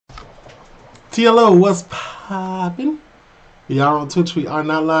TLO, what's poppin'? We are on Twitch. We are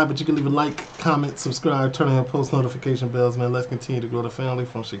not live, but you can leave a like, comment, subscribe, turn on post notification bells, man. Let's continue to grow the family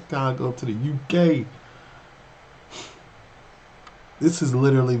from Chicago to the UK. This has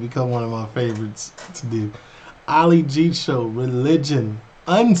literally become one of my favorites to do. Ali G Show, Religion,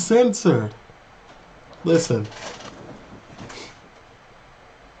 Uncensored. Listen.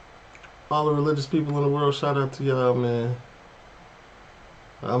 All the religious people in the world, shout out to y'all, man.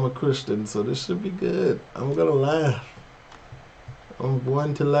 I'm a Christian, so this should be good. I'm gonna laugh. I'm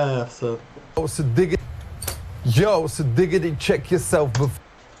born to laugh, so. Yo, so diggity, check yourself before.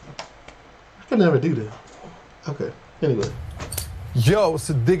 I can never do that. Okay, anyway. Yo,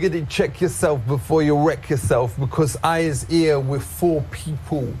 so diggity, check yourself before you wreck yourself, because I is here with 4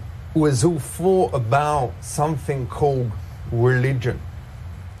 people who has all thought about something called religion.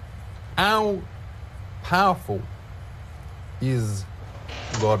 How powerful is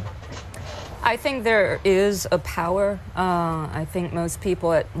God? I think there is a power. I think most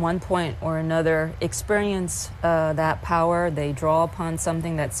people at one point or another experience that power. They draw upon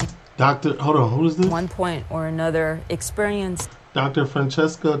something that's... Dr. Hold on, who is this? One point or another experience. Dr.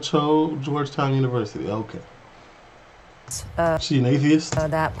 Francesca Cho, Georgetown University. Okay. She an atheist?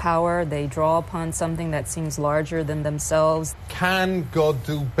 That power, they draw upon something that seems larger than themselves. Can God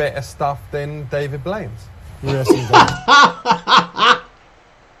do better stuff than David Blaine's? You're asking God.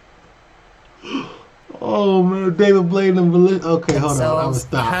 Oh man, David Blaine and religion. Okay, hold on, I'm gonna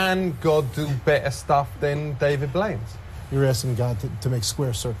stop. Can God do better stuff than David Blaine's? You're asking God to make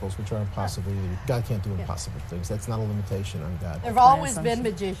square circles, which are impossible. God can't do impossible things. That's not a limitation on God. There have always been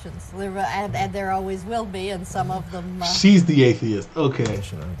magicians, and there always will be, and some of them... She's the atheist. Okay.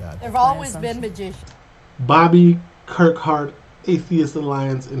 There have always been magicians. Bobby Kirkhart, Atheist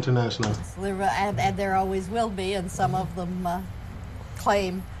Alliance International. And there always will be, and some of them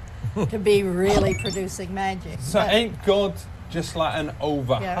claim to be really producing magic. So ain't God just like an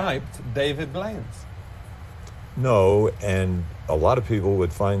overhyped David Blaine's? No, and a lot of people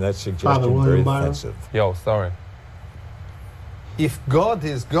would find that suggestion very offensive. Yo, sorry. If God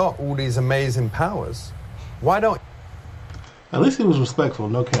has got all these amazing powers, why don't... At least he was respectful,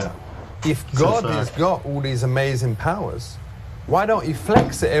 no cap. If God has got all these amazing powers, why don't you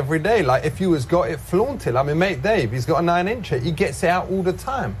flex it every day? Like if you has got it flaunted. I mean, mate Dave, he's got a 9-incher. He gets it out all the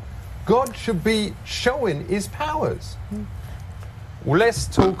time. God should be showing his powers. Well, let's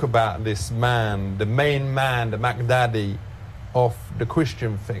talk about this man, the main man, the MacDaddy of the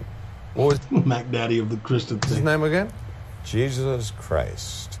Christian thing. What was MacDaddy of the Christian thing? His name again? Jesus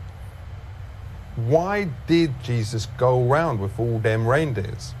Christ. Why did Jesus go around with all them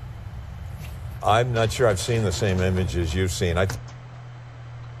reindeers? I'm not sure I've seen the same images you've seen.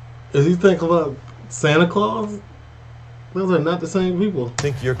 Is he thinking about Santa Claus? Those are not the same people. I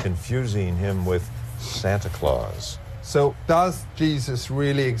think you're confusing him with Santa Claus. So does Jesus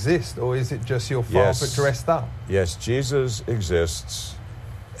really exist, or is it just your father dressed up? Yes, Jesus exists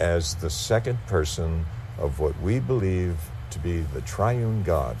as the second person of what we believe to be the triune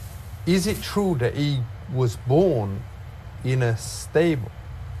God. Is it true that he was born in a stable?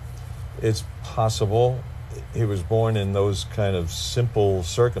 It's possible. He was born in those kind of simple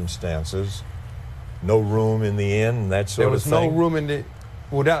circumstances. No room in the inn, that sort of thing. There was no room in the...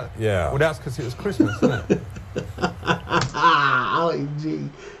 Well, that's because it was Christmas, isn't it? Oh, gee.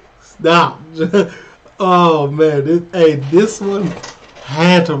 Stop. Oh, man. This one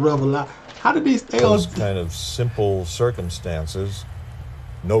had to rub a lot. How did these stay on? Those kind of simple circumstances.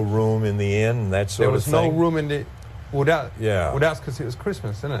 No room in the inn, that sort of thing. There was no room in the... Well, that's because it was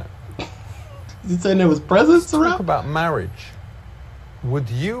Christmas, isn't it? You saying there was presents around? Talk about marriage. Would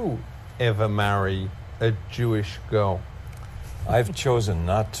you ever marry a Jewish girl? I've chosen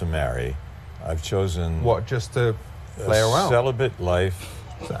not to marry. I've chosen... What, just to play around? Celibate life.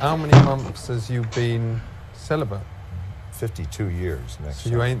 So how many months has you been celibate? 52 years next So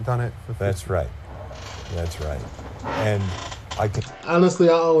you ain't done it for 50? That's right. That's right. And I can... Honestly,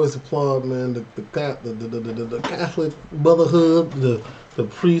 I always applaud, man, the Catholic brotherhood, the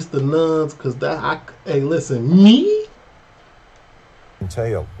priests, the nuns, because hey, listen, me? I can tell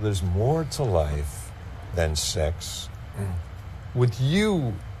you, there's more to life than sex. Would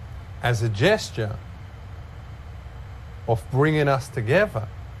you, as a gesture of bringing us together,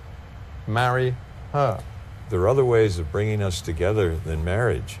 marry her? There are other ways of bringing us together than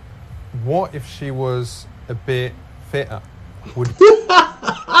marriage. What if she was a bit fitter?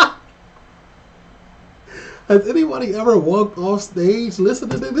 Has anybody ever walked off stage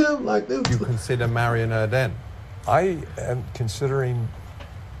listening to them like this? You consider marrying her then? I am considering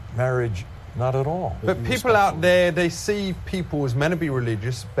marriage Not at all. But people out there, they see people as meant to be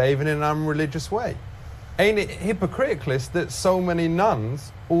religious, behaving in an unreligious way. Ain't it hypocritical that so many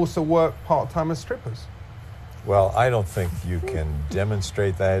nuns also work part-time as strippers? Well, I don't think you can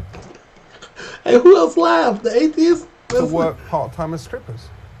demonstrate that. Hey, who else laughed? The atheist? To work part-time as strippers.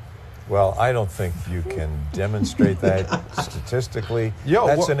 Well, I don't think you can demonstrate that statistically.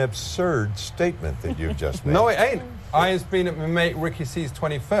 That's an absurd statement that you've just made. No, it ain't. I was been at my mate Ricky C's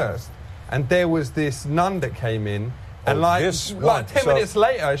 21st, and there was this nun that came in, and like 10 minutes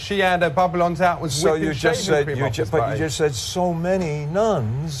later, she had her Babylons out, was whipping shaving cream off his but body. you just said so many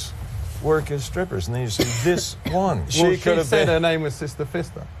nuns work as strippers, and then you said this one. She could have said her name was Sister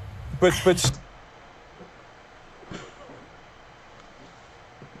Fister. But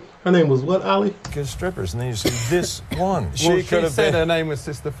her name was what, Ali? As strippers, and then you say this one. She could have said her name was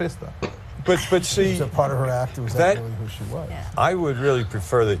Sister Fister. But see, was part of her act? Was that really who she was? Yeah. I would really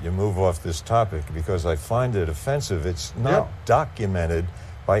prefer that you move off this topic because I find it offensive. It's not documented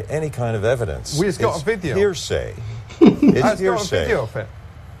by any kind of evidence. We've got a video. Hearsay. It's I've hearsay. got a video of it.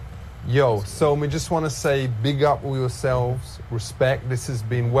 Yo, so we just want to say big up all yourselves, respect. This has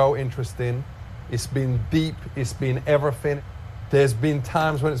been well interesting. It's been deep. It's been everything. There's been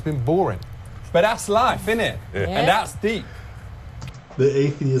times when it's been boring. But that's life, innit? Yeah. And that's deep. The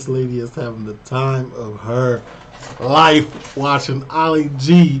atheist lady is having the time of her life watching Ali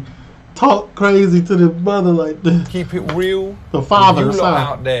G talk crazy to the brother like this. Keep it real. The father, you son. lot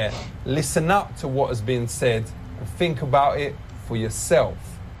out there, listen up to what has been said and think about it for yourself.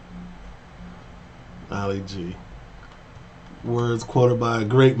 Ali G. Words quoted by a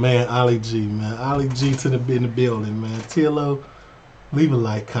great man, Ali G, man. Ali G in the building, man. TLO, leave a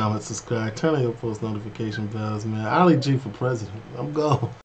like, comment, subscribe, turn on your post notification bells, man. Ali G for president. I'm gone.